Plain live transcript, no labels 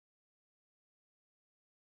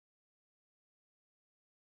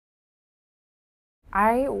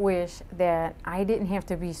I wish that I didn't have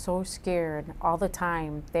to be so scared all the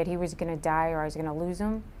time that he was going to die or I was going to lose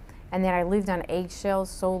him. And that I lived on eggshells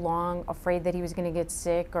so long, afraid that he was going to get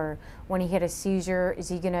sick, or when he had a seizure, is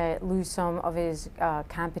he going to lose some of his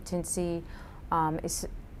competency? Is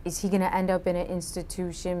he going to end up in an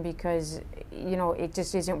institution because, you know, it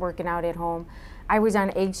just isn't working out at home? I was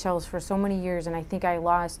on eggshells for so many years, and I think I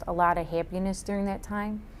lost a lot of happiness during that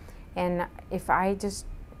time. And if I just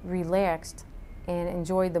relaxed and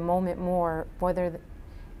enjoyed the moment more,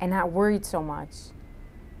 and not worried so much,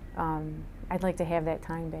 I'd like to have that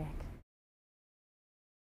time back.